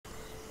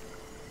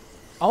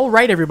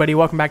Alright everybody,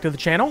 welcome back to the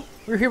channel.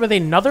 We're here with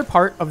another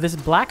part of this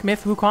Black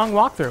Myth Wukong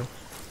walkthrough.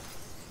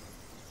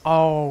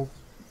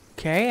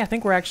 Okay, I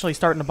think we're actually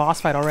starting a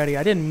boss fight already.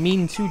 I didn't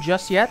mean to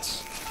just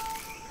yet.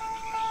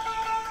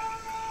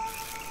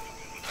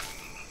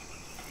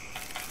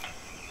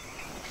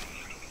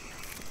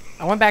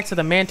 I went back to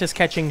the Mantis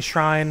catching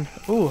shrine.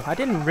 Ooh, I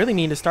didn't really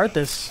mean to start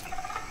this.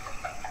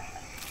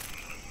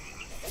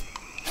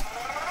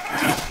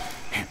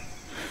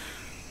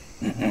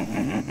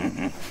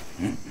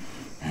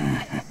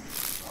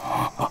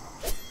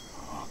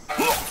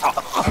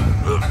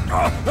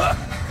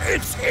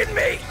 It's in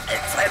me!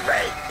 It's in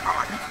me!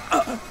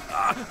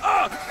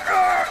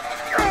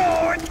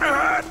 It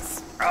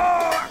hurts!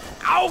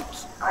 Out!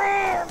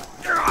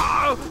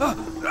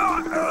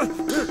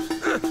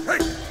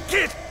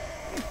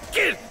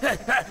 Kid!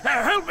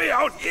 Help me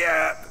out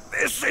here!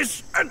 This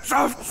is a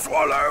tough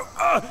swallow!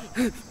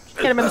 Hit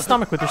him in the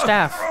stomach with your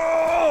staff.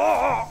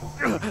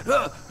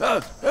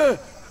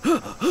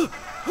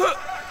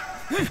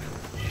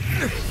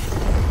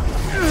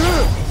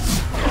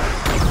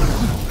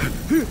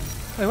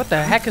 Wait, what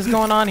the heck is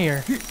going on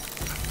here?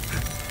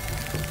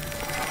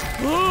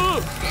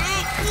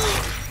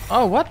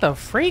 Oh, what the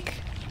freak?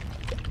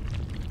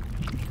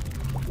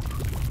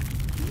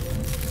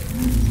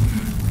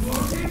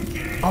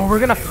 Oh, we're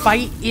gonna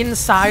fight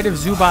inside of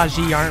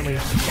Zubaji, aren't we?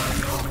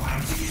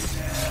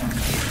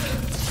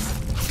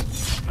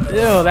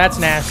 Ew, that's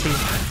nasty.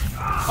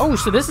 Oh,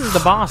 so this is the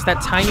boss,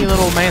 that tiny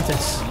little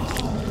mantis.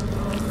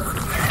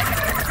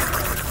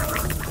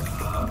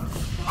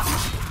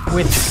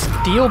 With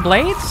steel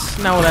blades?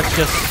 No, that's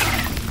just...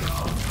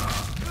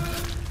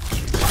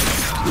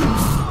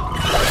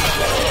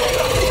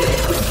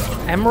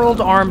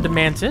 Emerald armed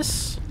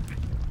mantis.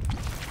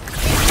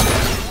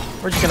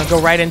 We're just gonna go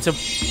right into...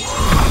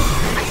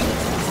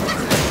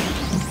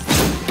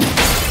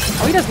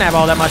 Oh, he doesn't have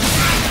all that much.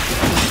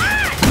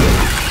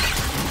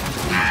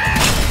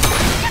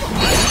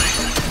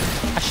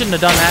 I shouldn't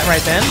have done that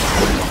right then.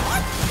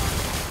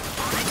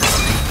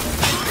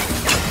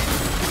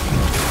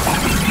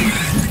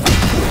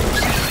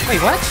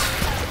 Wait, what?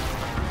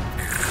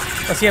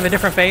 Does he have a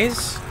different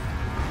phase?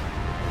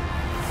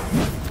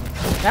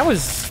 That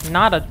was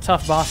not a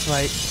tough boss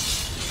fight.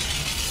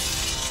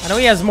 I know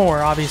he has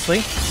more,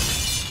 obviously.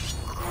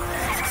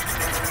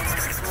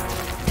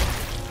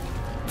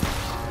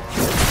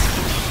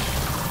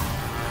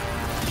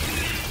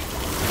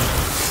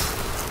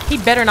 He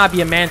better not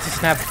be a mantis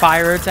and have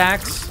fire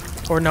attacks.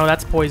 Or no,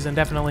 that's poison,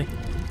 definitely.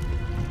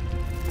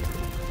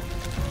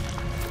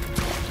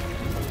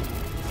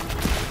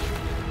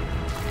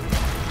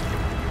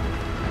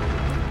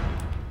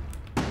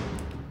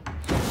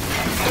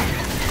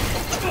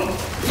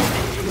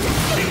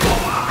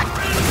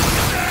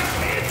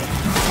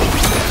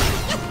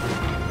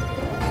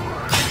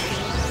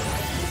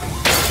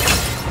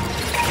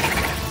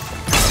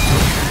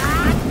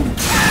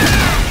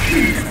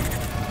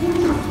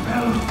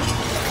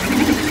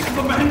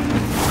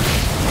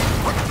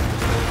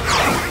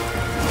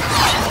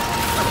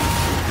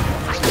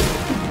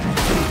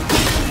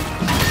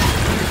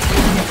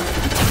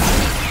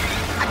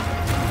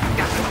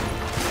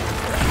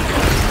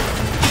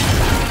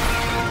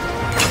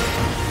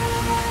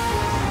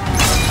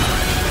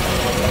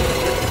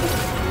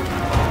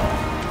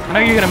 I know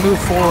you're gonna move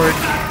forward.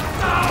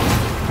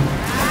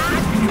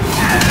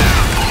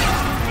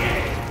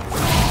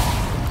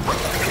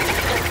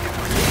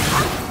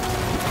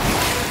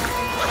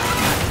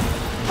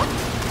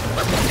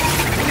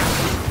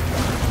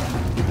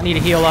 I need to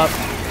heal up.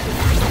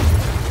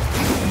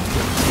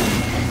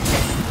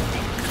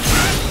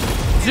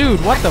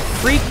 Dude, what the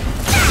freak?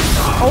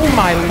 Oh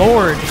my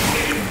lord.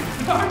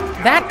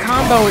 That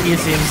combo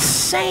is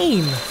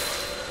insane.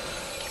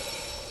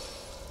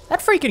 That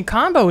freaking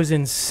combo is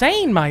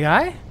insane, my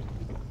guy.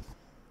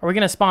 Are we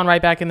gonna spawn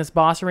right back in this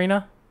boss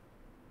arena?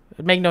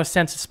 It'd make no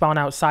sense to spawn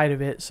outside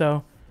of it,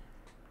 so...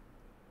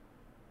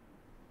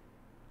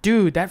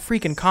 Dude, that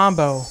freaking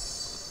combo.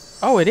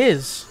 Oh, it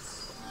is.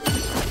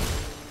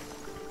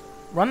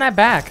 Run that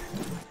back.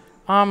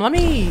 Let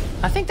me...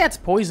 I think that's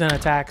poison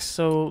attacks,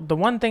 so the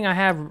one thing I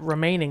have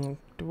remaining...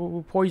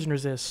 Poison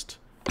resist.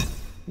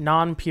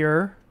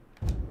 Non-pure.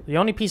 The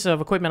only piece of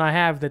equipment I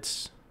have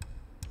that's...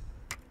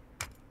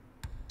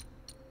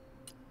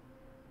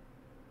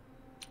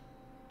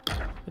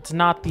 It's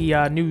not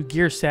the new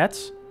gear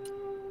sets.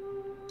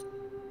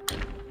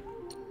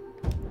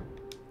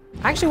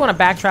 I actually want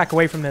to backtrack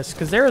away from this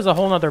because there is a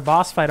whole nother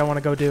boss fight I want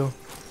to go do.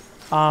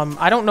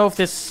 I don't know if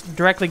this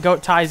directly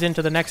ties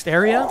into the next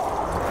area,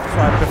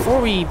 but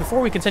before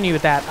we continue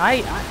with that,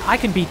 I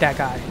can beat that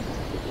guy.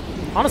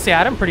 Honestly, I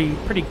had him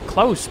pretty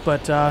close,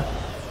 but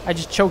I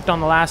just choked on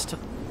the last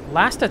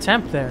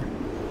attempt there.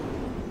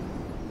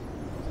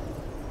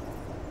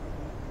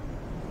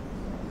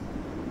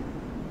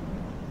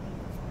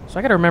 So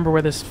I gotta remember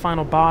where this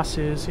final boss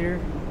is here.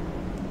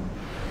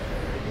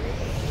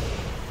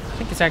 I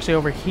think it's actually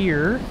over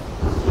here.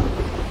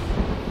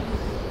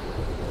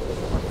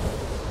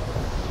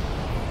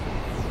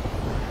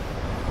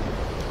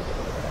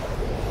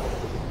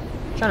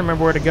 Trying to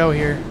remember where to go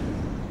here.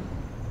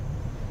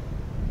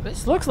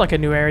 This looks like a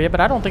new area,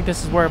 but I don't think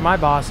this is where my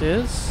boss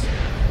is.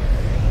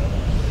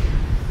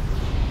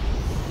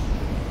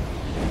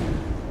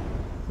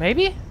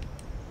 Maybe?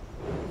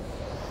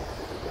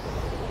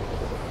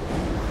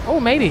 Oh,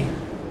 maybe.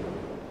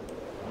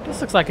 This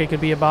looks like it could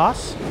be a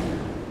boss.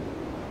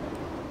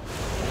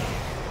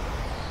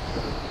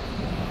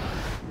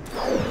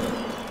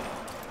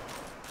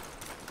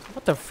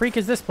 What the freak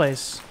is this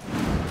place?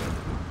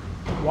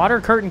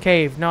 Water Curtain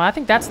Cave. No, I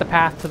think that's the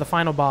path to the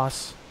final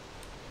boss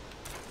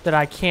that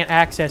I can't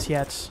access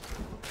yet.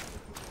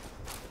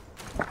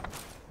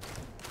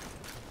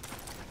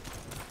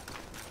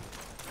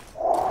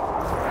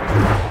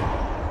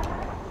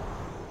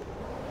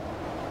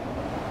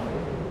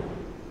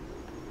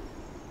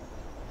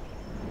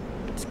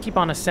 Let's keep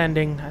on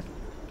ascending.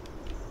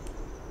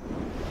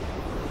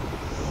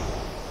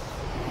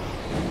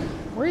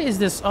 Where is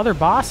this other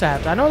boss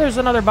at? I know there's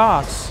another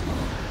boss.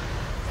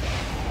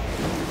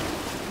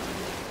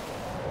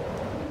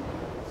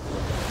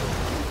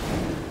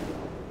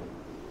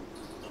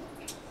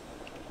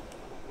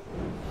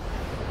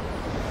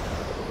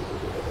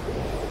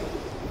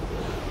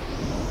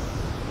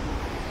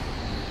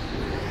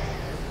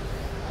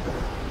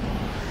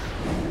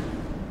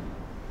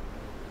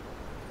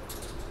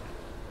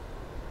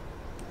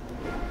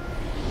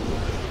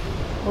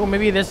 Oh,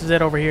 maybe this is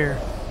it over here.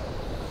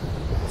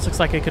 This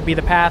looks like it could be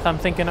the path I'm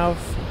thinking of.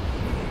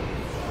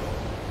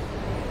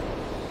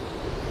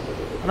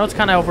 I know it's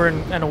kind of over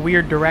in a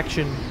weird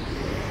direction.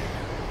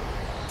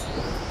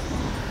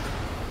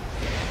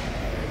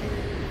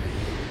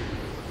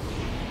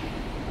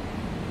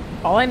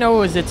 All I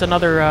know is it's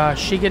another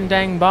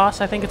Shigandang boss,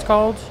 I think it's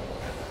called.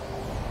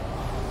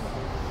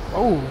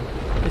 Oh,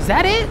 is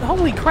that it?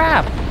 Holy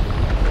crap.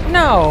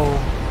 No.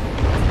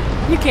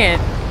 You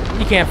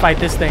can't fight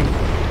this thing.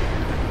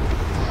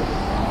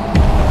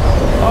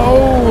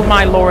 Oh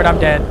my lord, I'm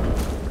dead.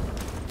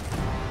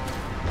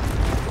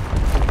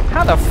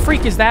 How the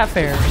freak is that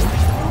fair?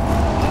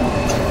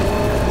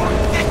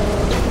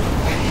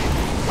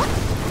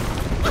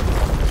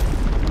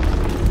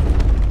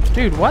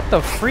 Dude, what the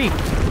freak?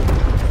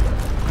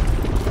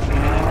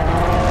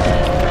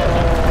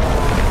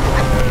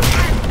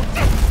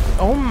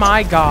 Oh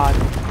my god.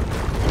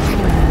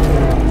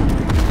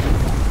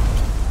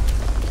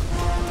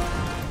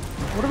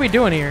 What are we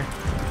doing here?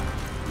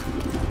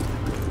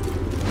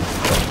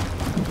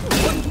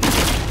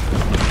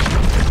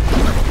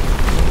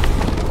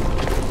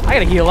 I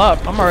gotta heal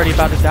up. I'm already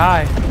about to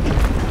die.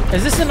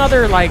 Is this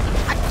another, like...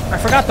 I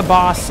forgot the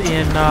boss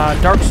in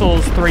Dark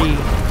Souls 3.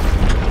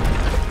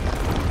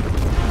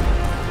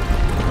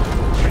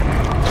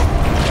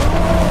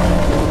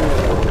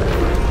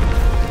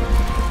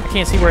 I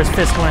can't see where his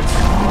fist went.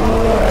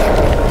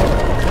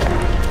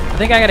 I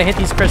think I gotta hit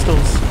these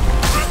crystals.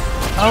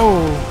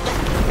 Oh.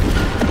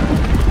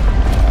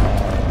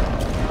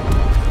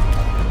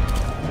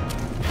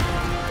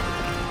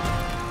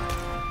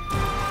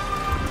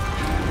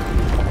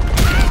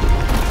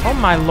 Oh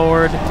my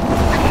lord.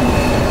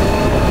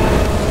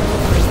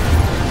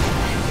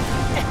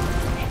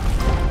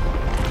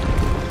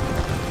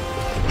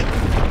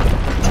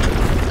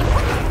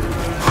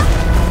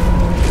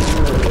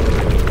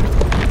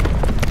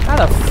 How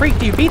the freak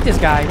do you beat this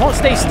guy? He won't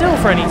stay still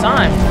for any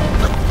time.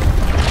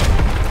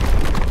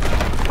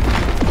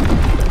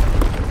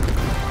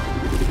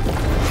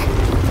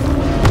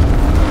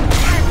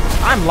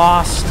 I'm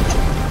lost.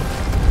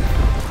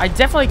 I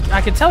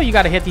could tell you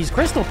gotta hit these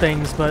crystal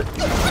things, but...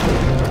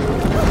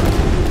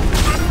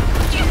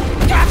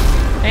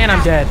 And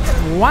I'm dead.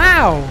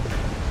 Wow!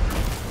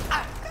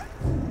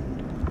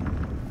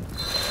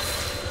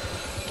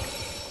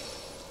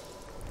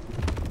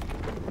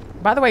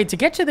 By the way, to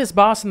get to this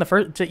boss in the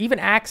first... To even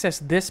access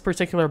this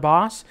particular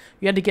boss,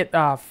 you had to get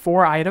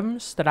 4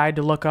 items that I had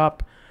to look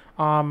up.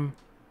 I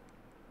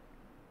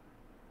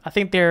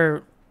think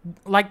they're...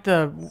 Like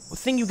the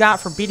thing you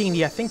got for beating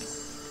the... I think...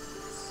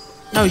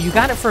 No, you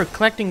got it for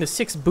collecting the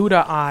 6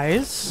 Buddha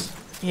eyes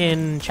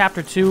in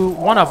Chapter 2.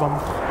 One of them.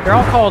 They're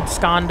all called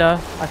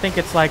Skanda. I think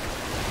it's like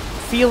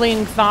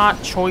feeling,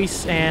 thought,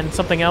 choice, and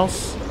something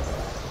else.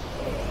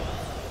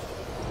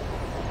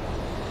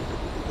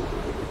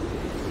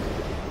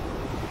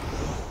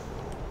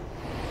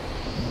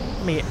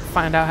 Let me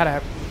find out how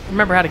to...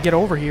 Remember how to get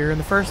over here in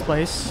the first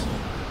place.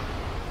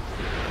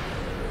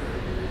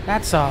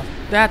 That's a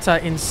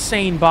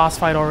insane boss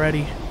fight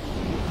already.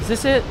 Is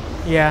this it?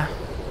 Yeah.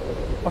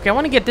 Okay, I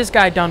want to get this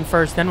guy done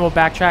first, then we'll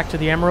backtrack to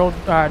the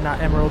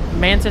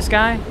Mantis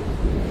guy.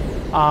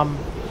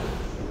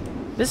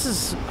 This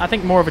is, I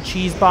think, more of a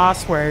cheese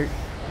boss where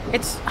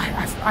it's...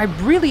 I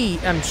really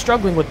am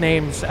struggling with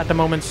names at the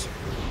moment.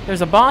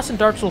 There's a boss in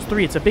Dark Souls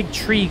 3. It's a big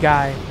tree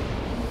guy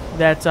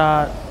that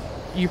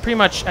you pretty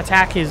much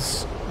attack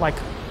his, like...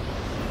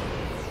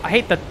 I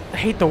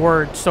hate the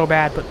word so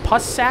bad, but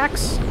pus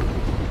sacks?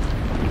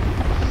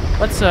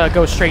 Let's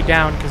go straight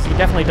down, because he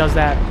definitely does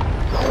that.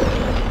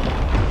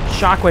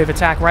 Shockwave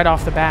attack right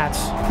off the bat.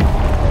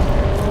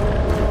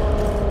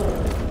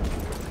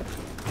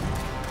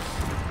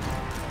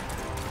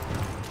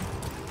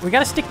 We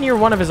gotta stick near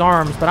one of his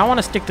arms, but I want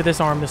to stick to this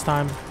arm this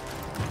time.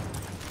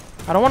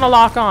 I don't want to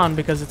lock on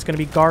because it's gonna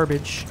be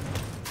garbage.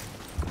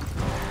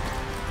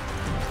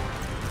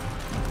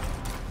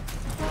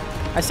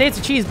 I say it's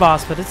a cheese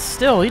boss, but it's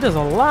still, he does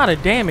a lot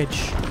of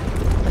damage.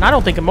 And I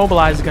don't think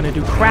Immobilize is gonna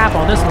do crap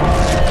on this one.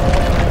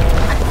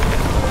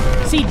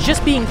 See,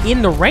 just being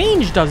in the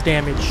range does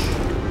damage.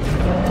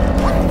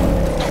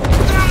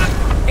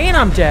 And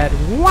I'm dead.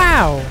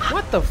 Wow.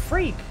 What the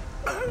freak?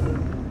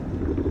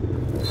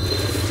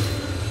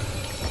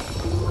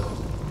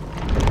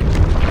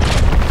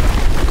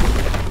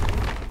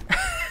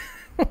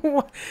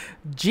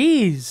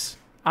 Jeez.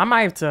 I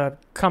might have to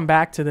come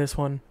back to this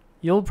one.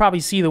 You'll probably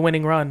see the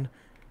winning run.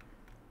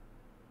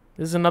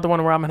 This is another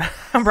one where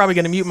I'm probably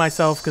gonna mute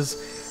myself because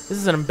this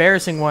is an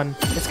embarrassing one.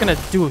 It's gonna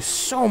do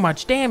so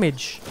much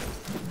damage.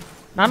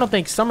 And I don't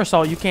think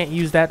Somersault, you can't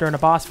use that during a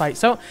boss fight.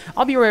 So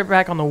I'll be right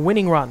back on the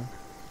winning run.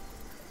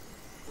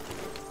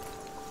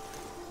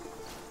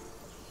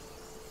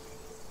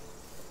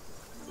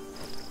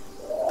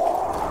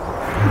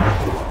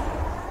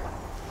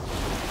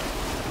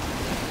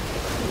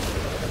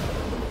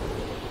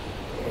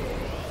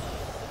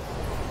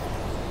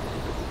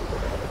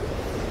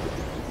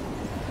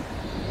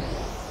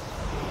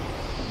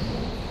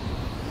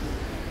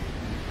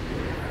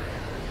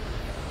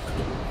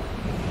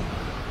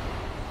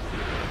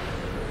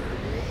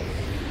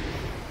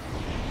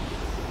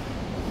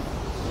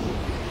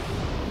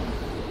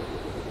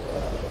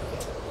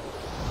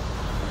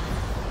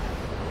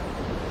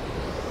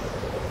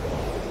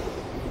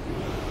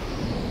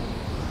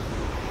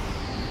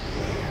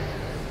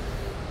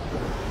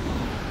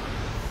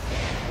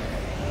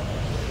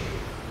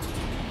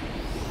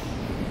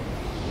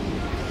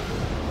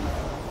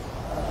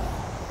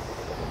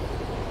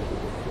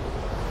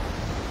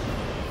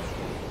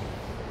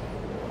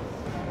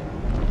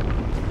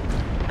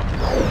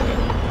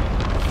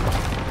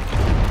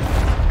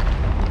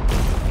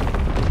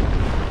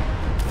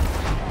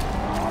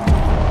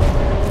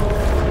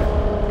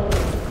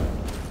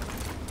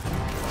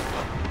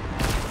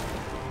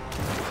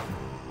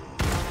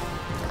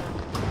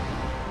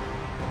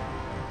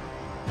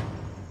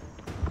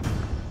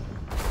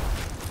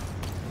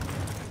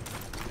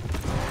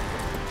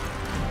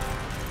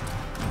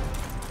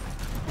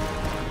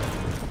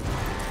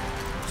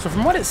 So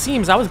from what it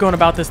seems, I was going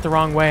about this the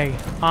wrong way.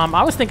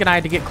 I was thinking I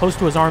had to get close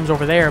to his arms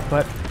over there,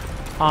 but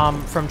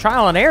from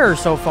trial and error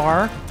so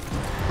far,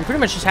 we pretty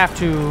much just have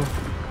to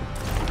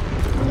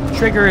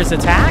trigger his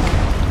attack.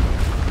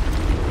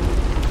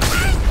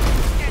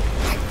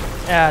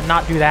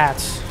 Not do that.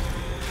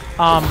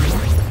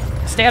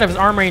 Stay out of his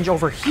arm range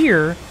over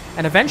here,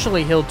 and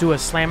eventually he'll do a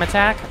slam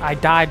attack. I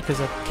died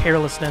because of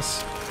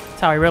carelessness.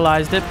 That's how I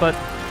realized it, but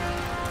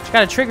just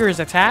gotta trigger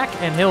his attack,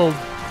 and he'll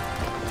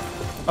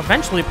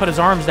eventually put his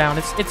arms down.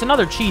 It's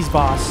another cheese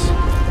boss.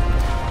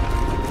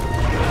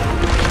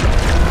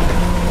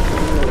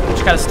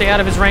 Just gotta stay out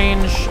of his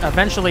range.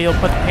 Eventually he'll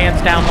put the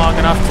hands down long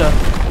enough to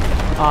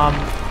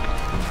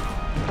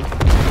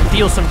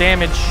deal some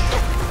damage.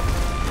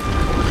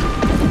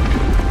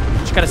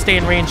 Just gotta stay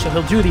in range so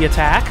he'll do the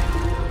attack.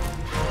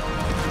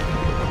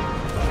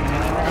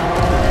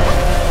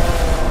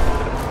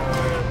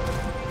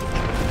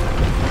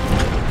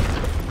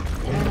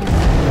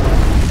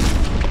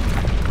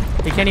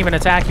 He can't even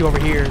attack you over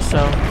here,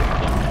 so...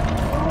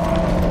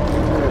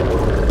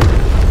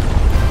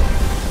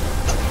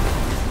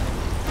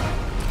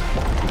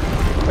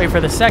 Wait for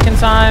the second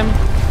time.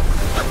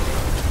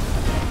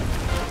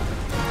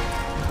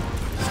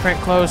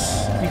 Sprint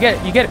close. You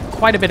get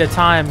quite a bit of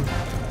time.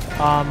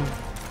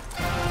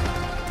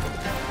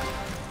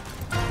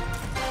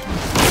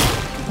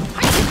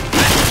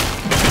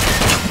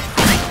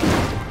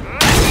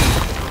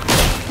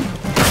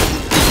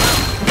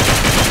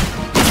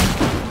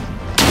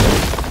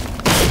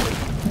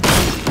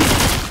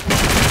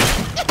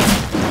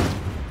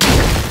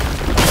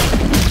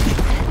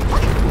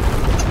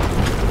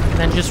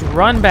 Just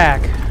run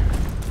back.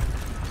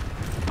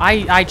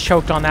 I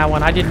choked on that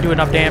one. I didn't do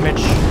enough damage.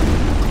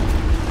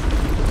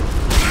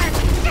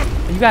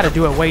 You gotta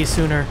do it way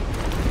sooner.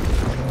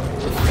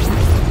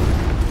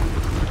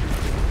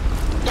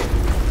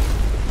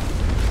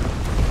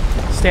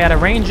 Stay out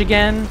of range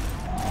again.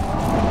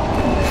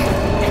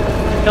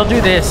 He'll do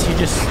this. You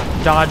just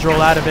dodge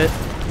roll out of it.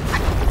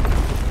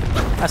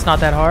 That's not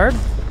that hard.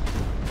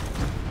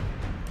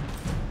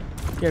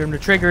 Get him to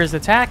trigger his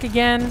attack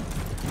again.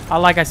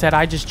 Like I said,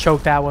 I just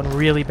choked that one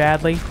really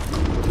badly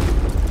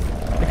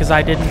because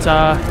I didn't,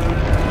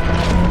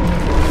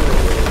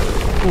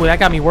 Ooh, that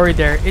got me worried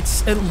there. It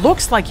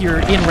looks like you're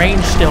in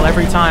range still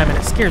every time, and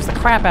it scares the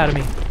crap out of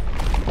me.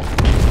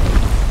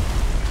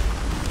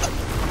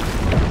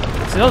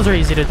 So those are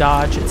easy to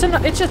dodge.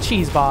 It's a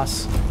cheese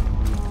boss.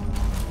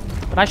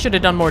 But I should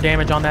have done more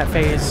damage on that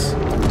phase.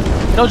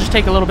 It'll just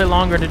take a little bit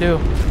longer to do.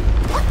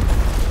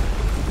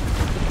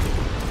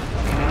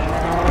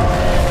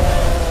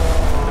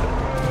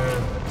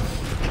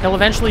 He'll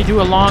eventually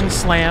do a long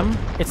slam.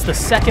 It's the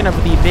second of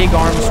the big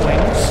arm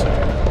swings.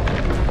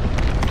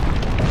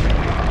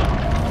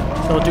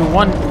 So we'll do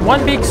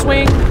one big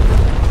swing.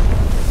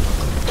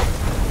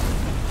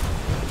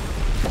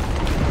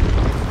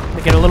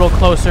 To get a little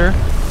closer.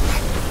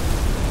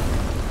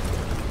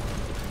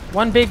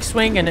 One big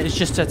swing, and it's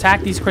just to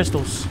attack these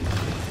crystals.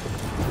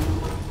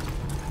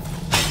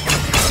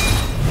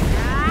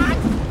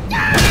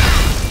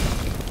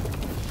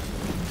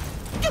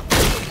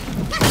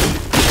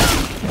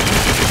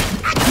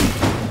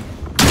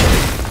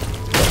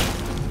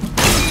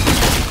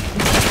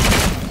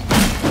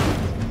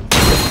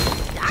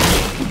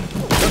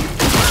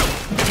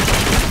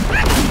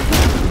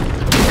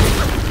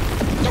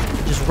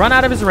 Run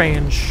out of his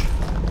range.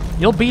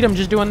 You'll beat him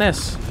just doing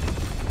this.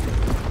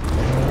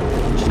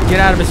 Just get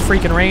out of his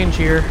freaking range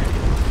here.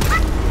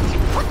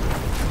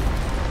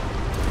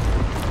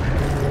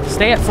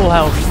 Stay at full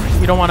health.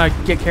 You don't want to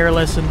get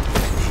careless, and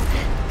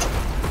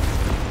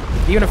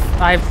even if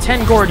I have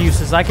 10 gourd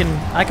uses, I can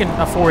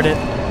afford it.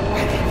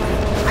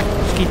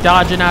 Just keep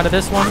dodging out of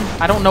this one.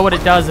 I don't know what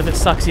it does if it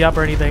sucks you up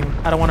or anything.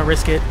 I don't want to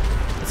risk it.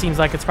 It seems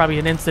like it's probably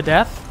an insta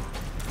death.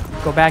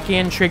 Go back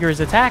in, trigger his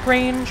attack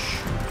range.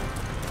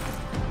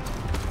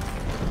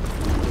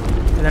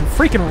 And then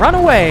freaking run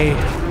away.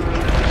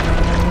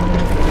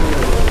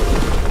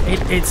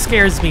 It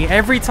scares me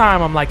every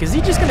time. I'm like, is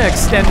he just gonna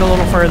extend a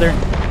little further?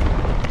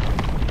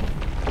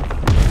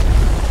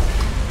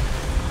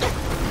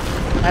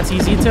 That's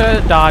easy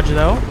to dodge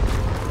though.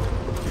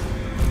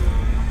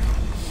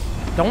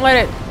 Don't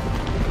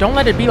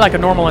let it be like a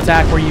normal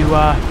attack where you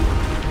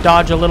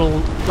dodge a little,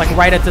 like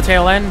right at the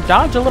tail end.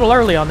 Dodge a little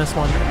early on this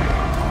one.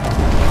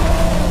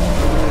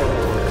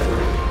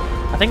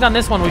 I think on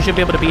this one we should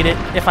be able to beat it.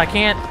 If I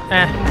can't,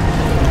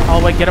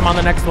 I'll get him on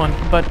the next one.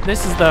 But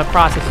this is the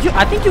process.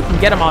 I think you can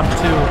get him on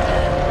two.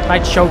 I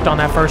choked on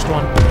that first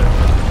one.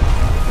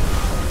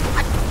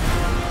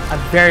 I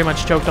very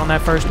much choked on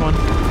that first one.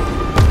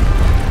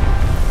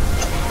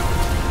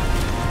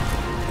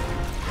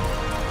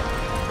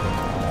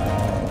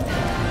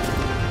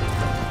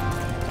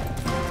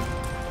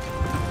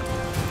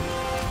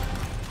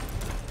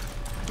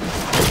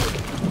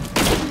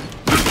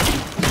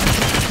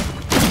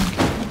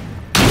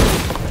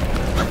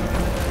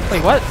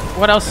 Wait, what?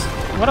 What else?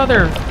 What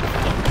other?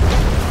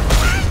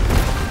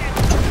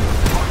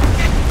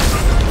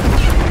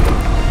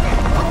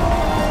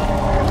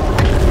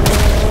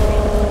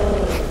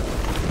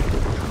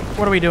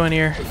 What are we doing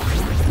here?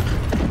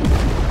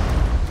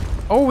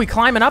 Oh, we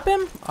climbing up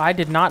him? I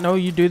did not know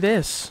you do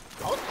this.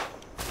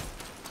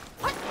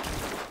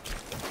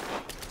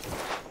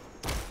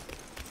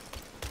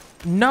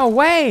 No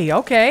way!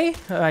 Okay.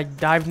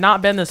 I've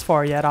not been this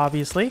far yet,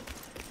 obviously.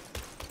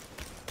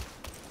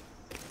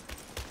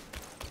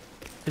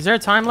 Is there a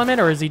time limit,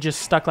 or is he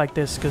just stuck like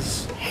this?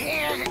 Because...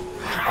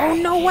 Oh,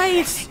 no way!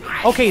 It's...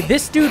 Okay,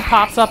 this dude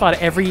pops up on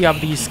every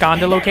of these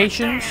Skanda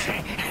locations.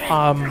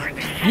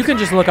 You can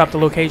just look up the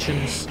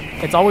locations.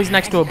 It's always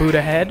next to a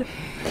Buddha head.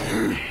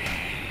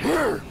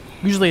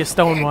 Usually a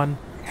stone one.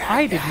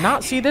 I did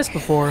not see this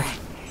before.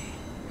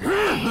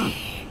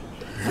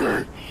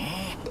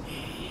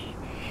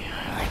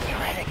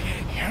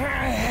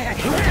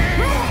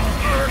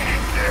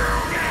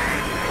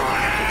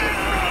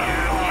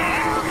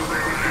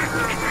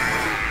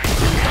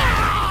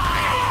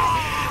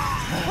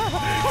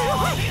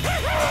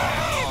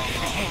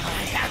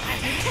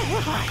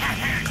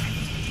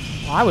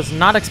 I was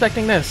not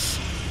expecting this.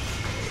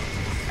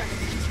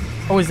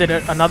 Oh, is it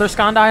another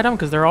Skanda item?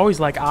 Because they're always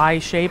like eye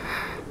shape.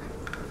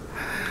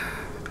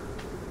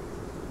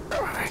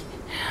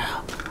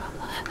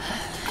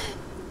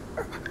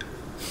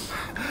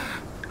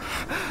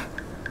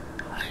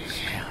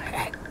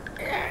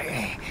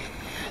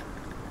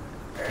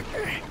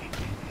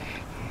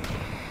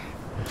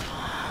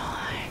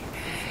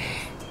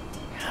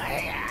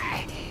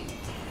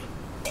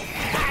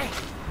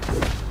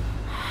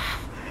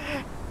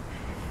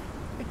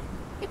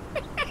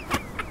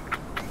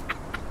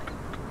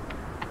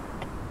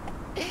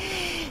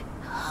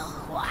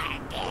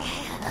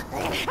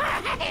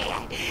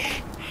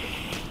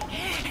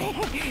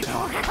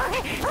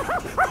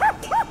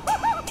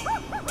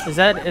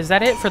 Is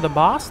that it for the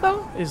boss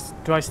though?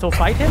 Do I still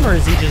fight him, or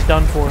is he just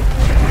done for?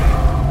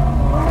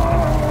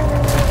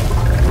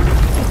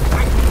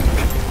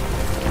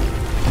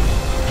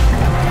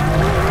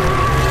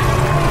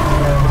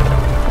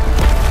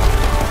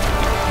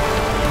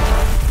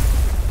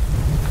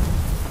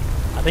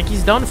 I think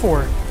he's done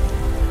for.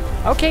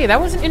 Okay,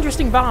 that was an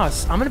interesting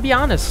boss. I'm gonna be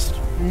honest,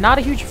 not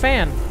a huge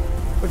fan.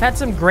 We've had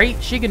some great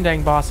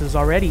Shigandang bosses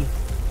already.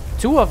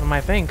 2 of them, I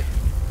think.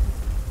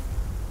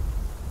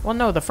 Well,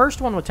 no, the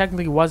first one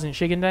technically wasn't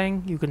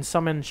Shigandang. You can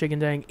summon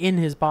Shigandang in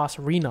his boss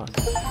arena.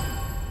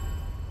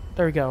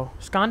 There we go.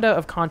 Skanda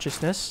of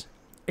Consciousness.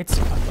 It's,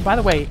 by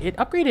the way, it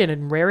upgraded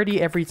in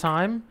rarity every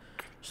time.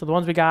 So the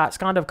ones we got,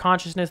 Skanda of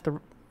Consciousness.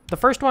 The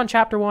first one,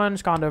 Chapter 1,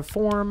 Skanda of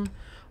Form.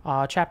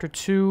 Chapter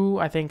 2,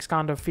 I think,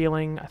 Skanda of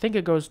Feeling. I think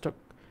it goes to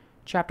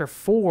Chapter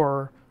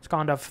 4,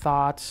 Skanda of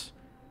Thoughts.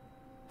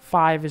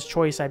 5 is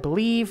choice, I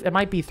believe. It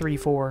might be 3,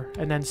 4,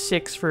 and then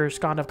 6 for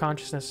Scond of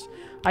Consciousness.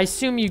 I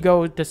assume you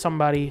go to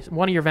somebody,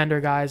 one of your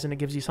vendor guys, and it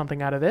gives you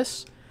something out of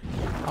this.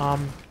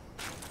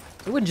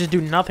 It wouldn't just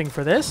do nothing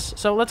for this.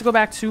 So let's go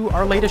back to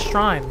our latest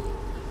shrine.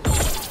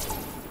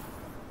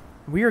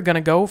 We are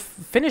gonna go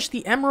finish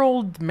the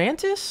Emerald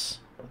Mantis?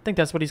 I think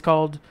that's what he's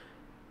called.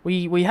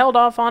 We held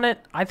off on it.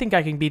 I think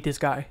I can beat this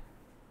guy.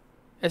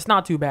 It's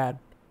not too bad.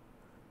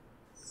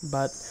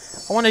 But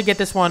I want to get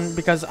this one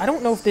because I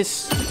don't know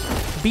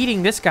if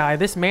beating this guy,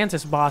 this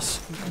Mantis boss,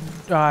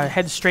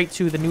 heads straight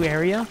to the new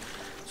area.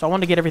 So I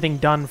want to get everything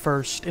done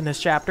first in this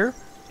chapter.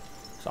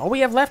 So all we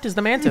have left is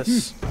the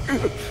Mantis.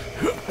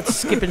 Let's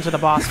skip into the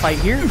boss fight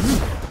here.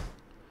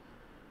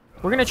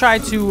 We're going to try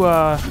to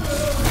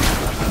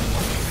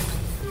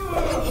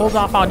hold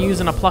off on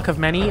using a Pluck of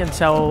Many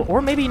until,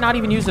 or maybe not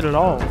even use it at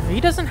all. He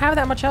doesn't have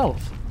that much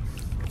health.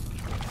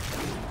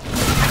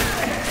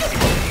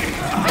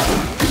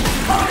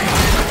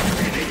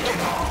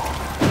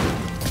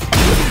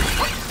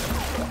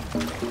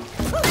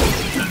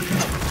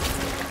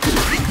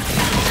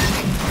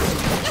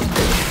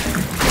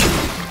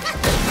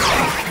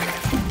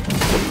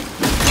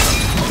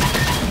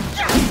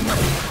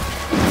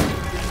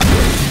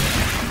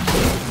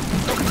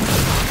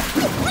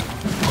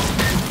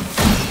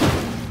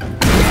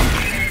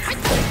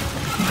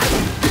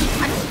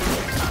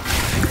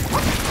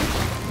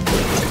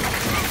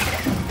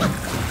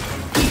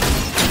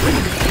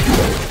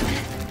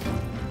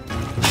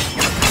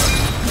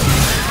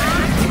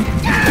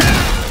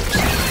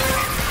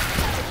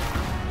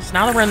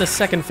 Now that we're in the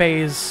second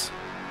phase,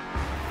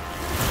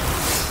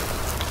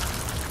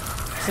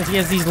 since he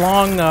has these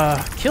long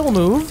kill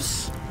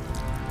moves,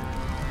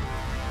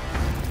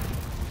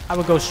 I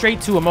would go straight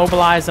to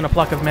Immobilize and a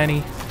Pluck of Many.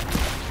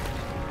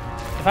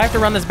 If I have to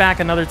run this back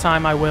another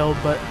time, I will,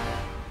 but...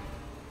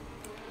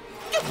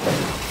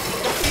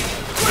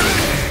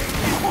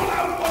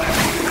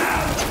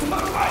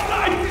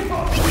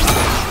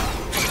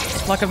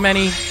 Pluck of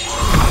Many.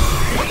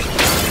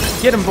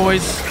 Get him,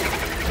 boys.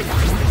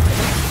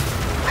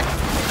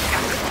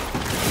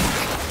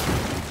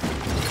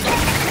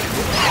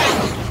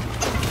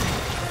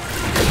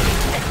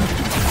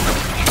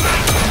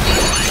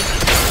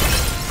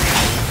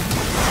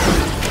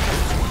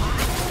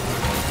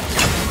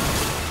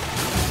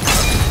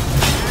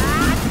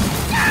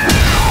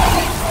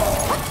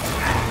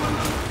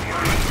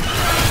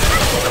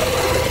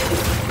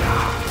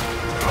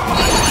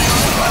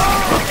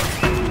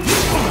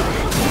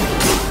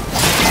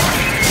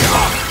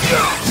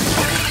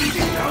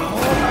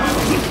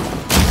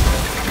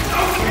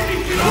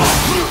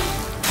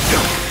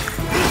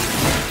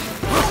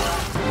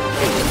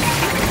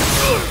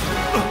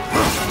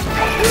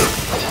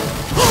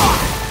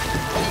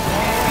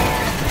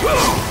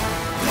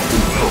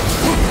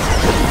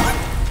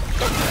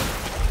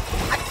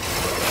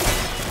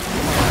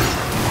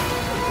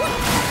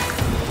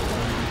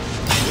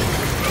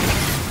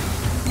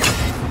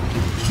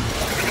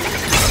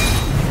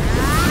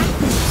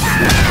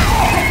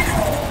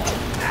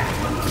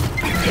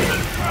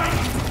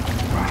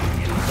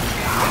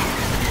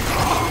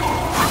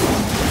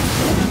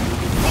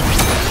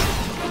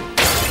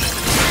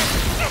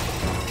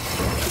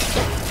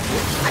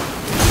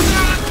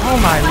 Oh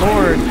my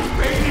lord.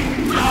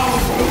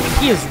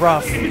 He is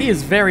rough. He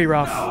is very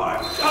rough.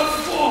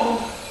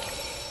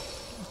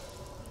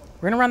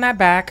 We're gonna run that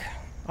back,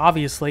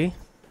 obviously.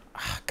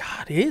 Oh,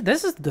 God,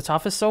 this is the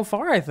toughest so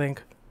far, I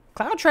think.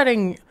 Cloud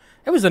Treading,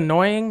 it was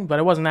annoying, but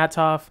it wasn't that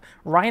tough.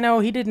 Rhino,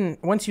 he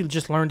didn't, once you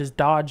just learned his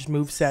dodge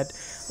moveset,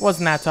 it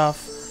wasn't that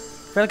tough.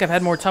 I feel like I've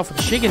had more tough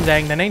with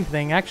Shigandang than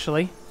anything,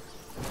 actually.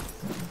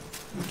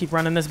 Keep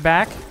running this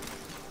back.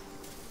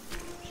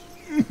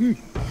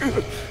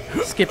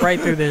 Skip right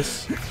through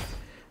this.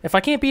 If I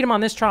can't beat him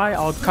on this try,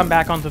 I'll come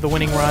back onto the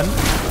winning run.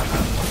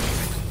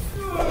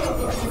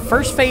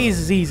 First phase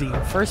is easy.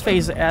 First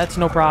phase, that's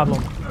no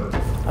problem.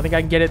 I think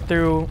I can get it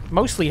through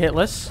mostly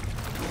hitless.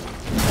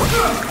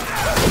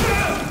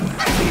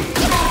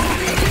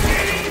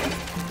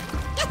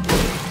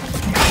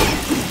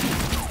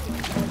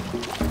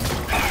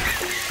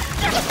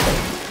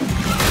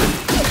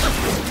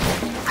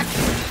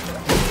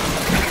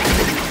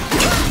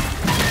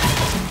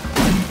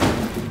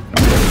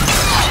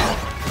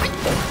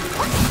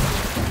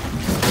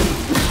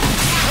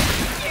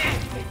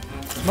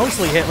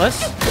 Mostly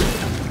hitless.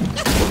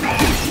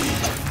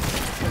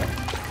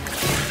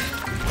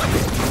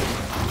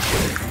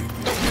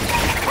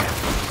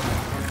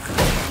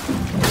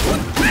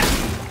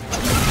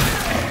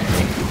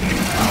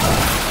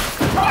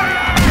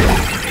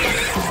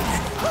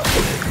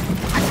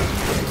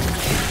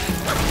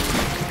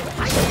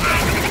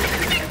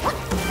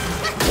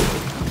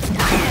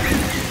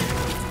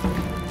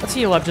 Let's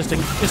heal up just to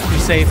be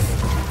safe.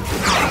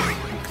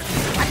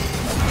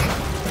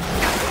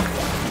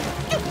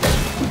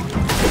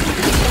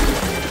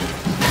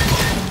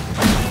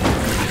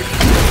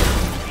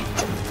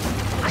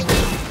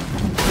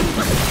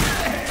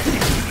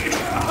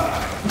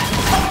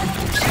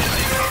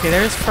 Okay,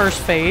 there's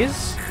first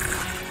phase.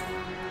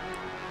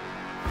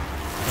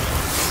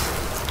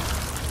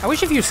 I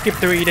wish if you skipped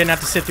through, you didn't have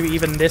to sit through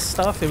even this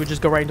stuff. It would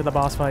just go right into the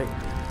boss fight.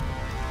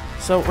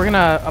 So we're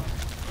gonna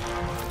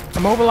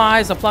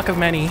immobilize a pluck of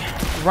many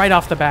right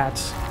off the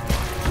bat.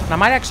 And I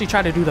might actually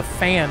try to do the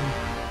fan.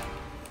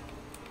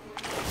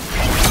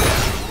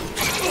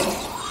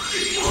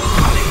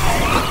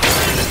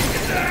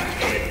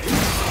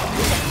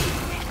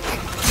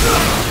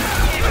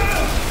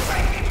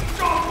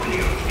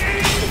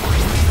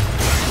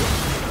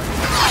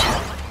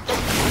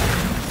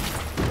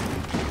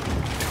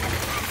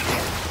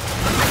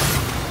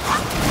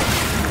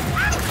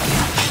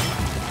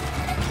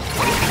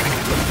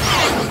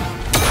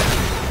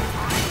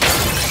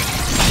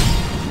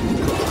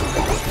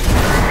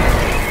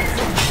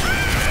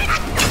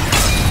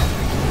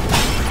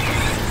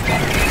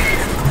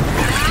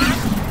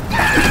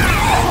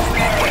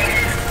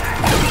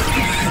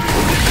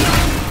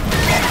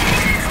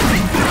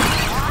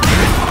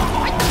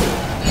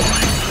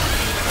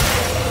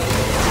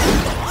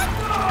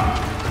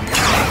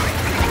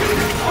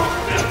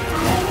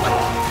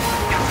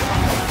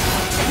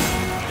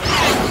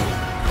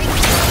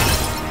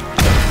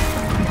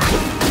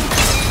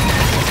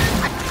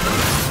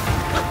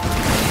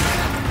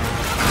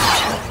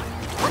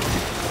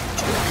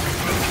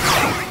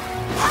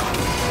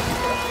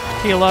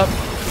 Heal up.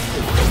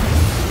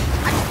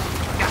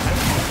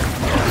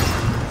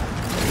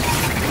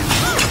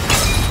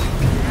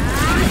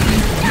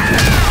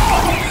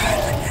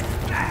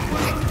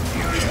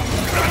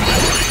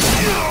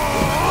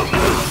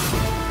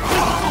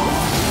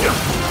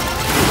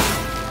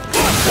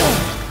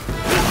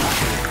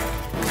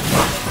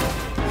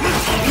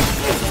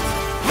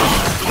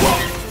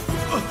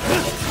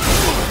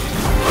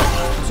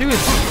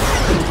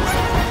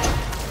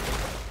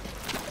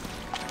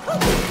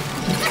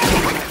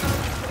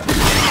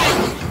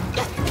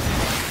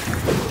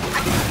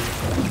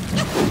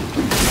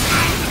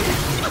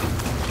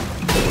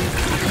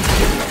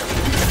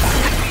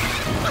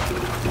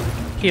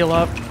 Heal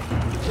up.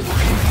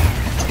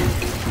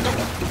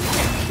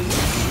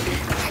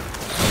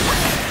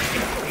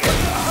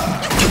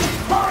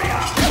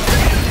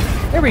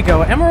 There we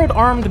go. Emerald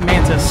Armed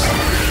Mantis.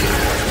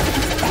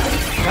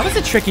 That was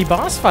a tricky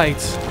boss fight.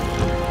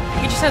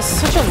 He just has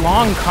such a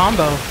long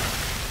combo.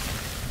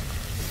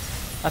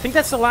 I think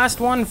that's the last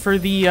one for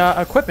the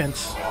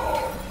equipment.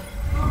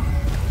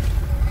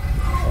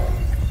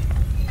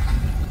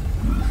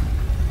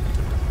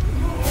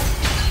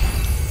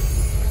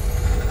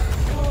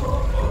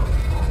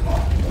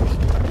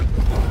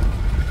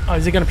 Oh,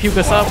 is he gonna puke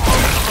us up?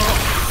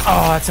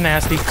 Oh, that's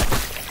nasty.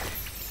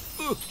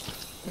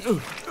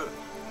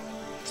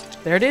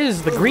 There it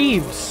is, the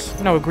Greaves.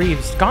 No,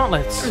 Greaves.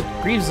 Gauntlets.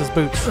 Greaves'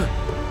 boots.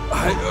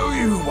 I owe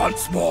you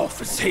once more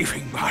for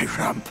saving my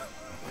rump.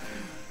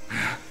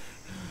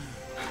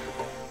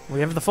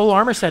 We have the full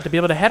armor set to be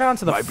able to head on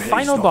to the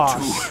final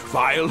boss. Too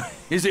vile,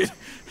 is it?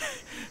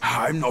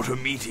 I'm not a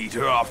meat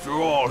eater after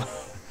all.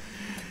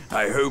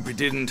 I hope it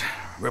didn't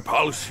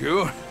repulse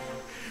you.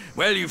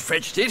 Well, you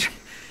fetched it.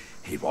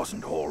 It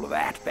wasn't all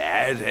that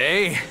bad,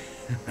 eh?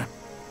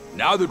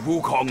 Now that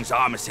Wukong's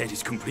armor set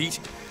is complete,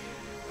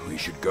 we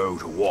should go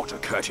to Water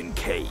Curtain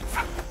Cave.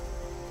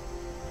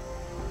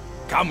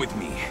 Come with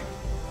me.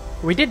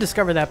 We did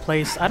discover that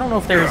place. I don't know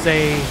if there's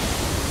a...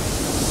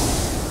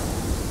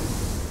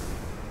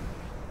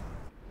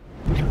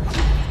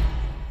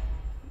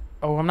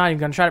 Oh, I'm not even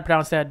going to try to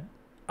pronounce that.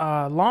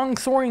 Long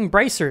soaring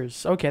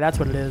bracers. Okay, that's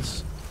what it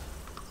is.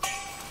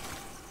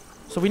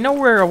 So we know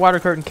where a Water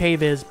Curtain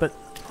Cave is, but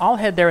I'll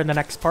head there in the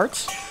next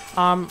parts.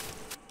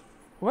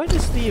 What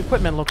does the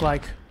equipment look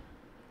like?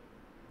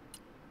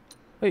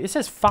 Wait, it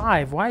says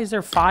 5. Why is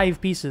there 5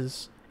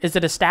 pieces? Is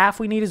it a staff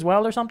we need as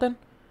well or something?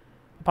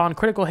 Upon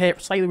critical hit,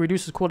 slightly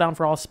reduces cooldown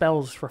for all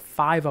spells for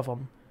 5 of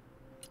them.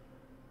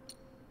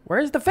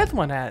 Where's the 5th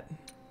one at?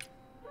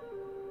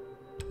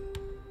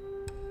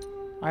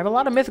 I have a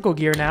lot of mythical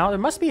gear now. There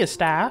must be a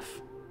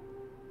staff.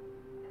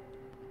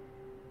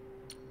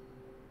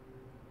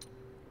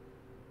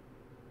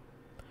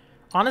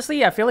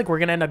 Honestly, I feel like we're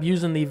going to end up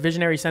using the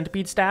Visionary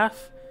Centipede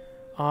staff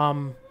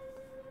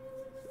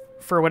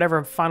for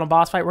whatever final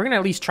boss fight. We're going to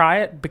at least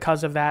try it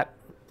because of that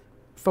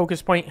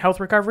focus point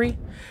health recovery.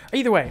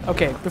 Either way,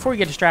 okay, before we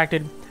get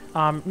distracted,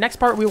 next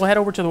part we will head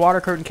over to the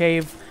Water Curtain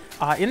Cave.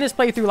 In this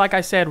playthrough, like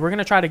I said, we're going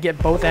to try to get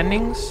both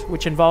endings,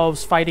 which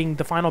involves fighting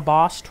the final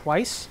boss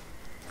twice.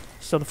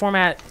 So the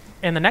format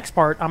in the next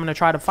part, I'm going to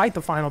try to fight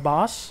the final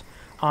boss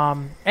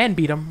and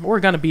beat him. We're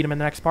going to beat him in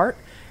the next part.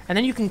 And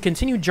then you can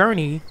continue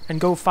Journey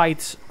and go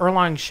fight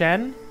Erlang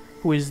Shen,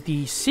 who is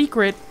the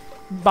secret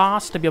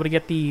boss to be able to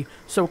get the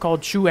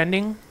so-called true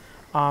ending.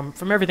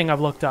 From everything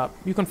I've looked up,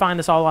 you can find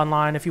this all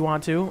online if you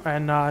want to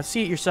and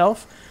see it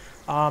yourself.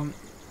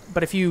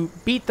 But if you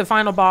beat the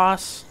final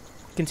boss,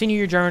 continue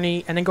your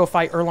journey, and then go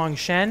fight Erlang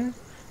Shen,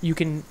 you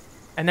can,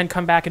 and then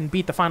come back and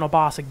beat the final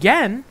boss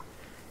again,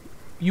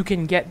 you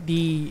can get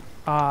the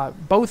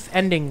both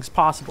endings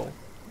possible.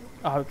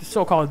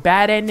 So-called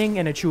bad ending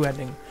and a true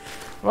ending.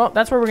 Well,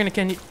 that's where we're going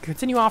to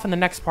continue off in the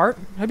next part.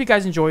 Hope you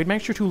guys enjoyed.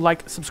 Make sure to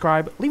like,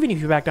 subscribe, leave any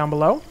feedback down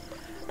below.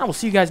 And I will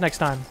see you guys next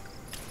time.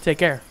 Take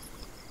care.